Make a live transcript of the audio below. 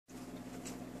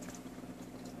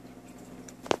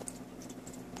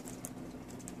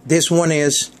This one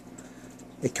is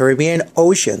a Caribbean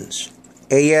Oceans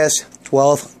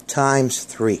AS-12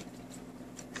 ×3.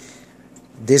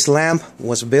 This lamp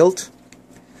was built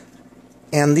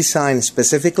and designed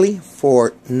specifically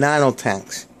for nano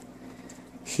tanks.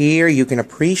 Here you can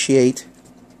appreciate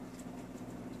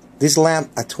this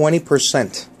lamp at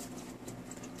 20%.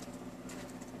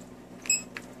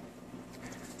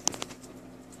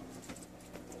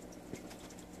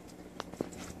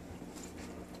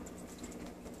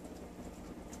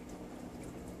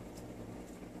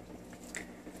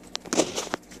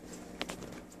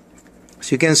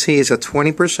 As you can see, it's at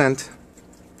 20%,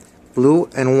 blue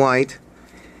and white,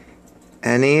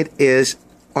 and it is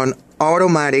on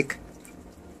automatic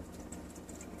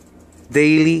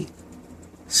daily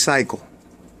cycle.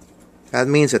 That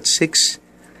means at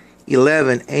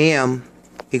 6:11 a.m.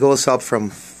 it goes up from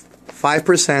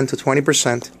 5% to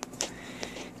 20%,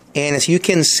 and as you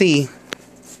can see,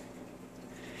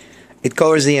 it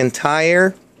covers the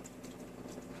entire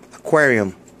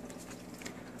aquarium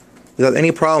without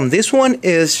any problem. This one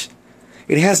it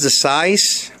has the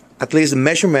size, at least the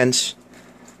measurements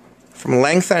from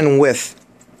length and width,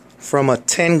 from a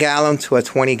 10-gallon to a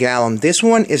 20-gallon. This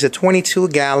one is a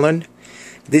 22-gallon.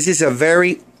 This is a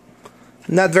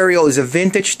not very old, it's a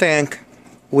vintage tank,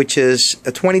 which is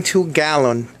a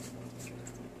 22-gallon,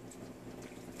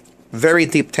 very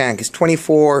deep tank. It's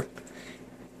 24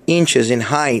 inches in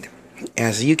height.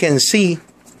 As you can see,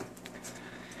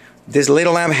 this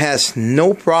little lamp has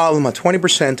no problem at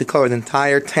 20% to cover the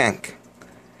entire tank.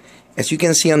 As you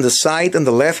can see on the side, on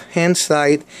the left hand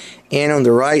side and on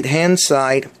the right hand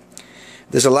side,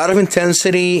 there's a lot of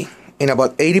intensity in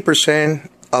about 80%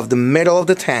 of the middle of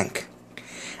the tank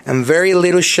and very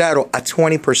little shadow at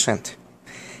 20%.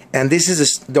 And this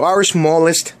is our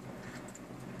smallest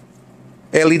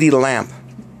LED lamp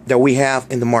that we have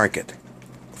in the market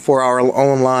for our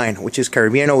own line, which is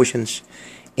Caribbean Oceans,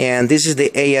 and this is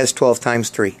the AS-12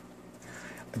 ×3.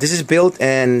 This is built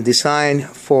and designed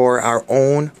for our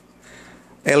own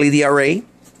LED array,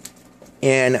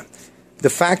 and the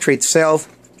factory itself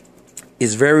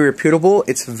is very reputable.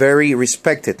 It's very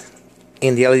respected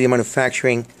in the LED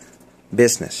manufacturing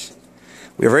business.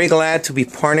 We're very glad to be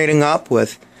partnering up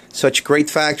with such great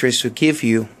factories to give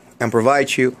you and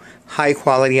provide you high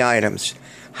quality items,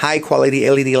 high quality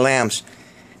LED lamps.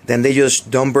 Then they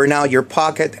just don't burn out your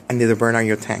pocket and they don't burn out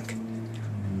your tank.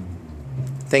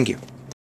 Thank you.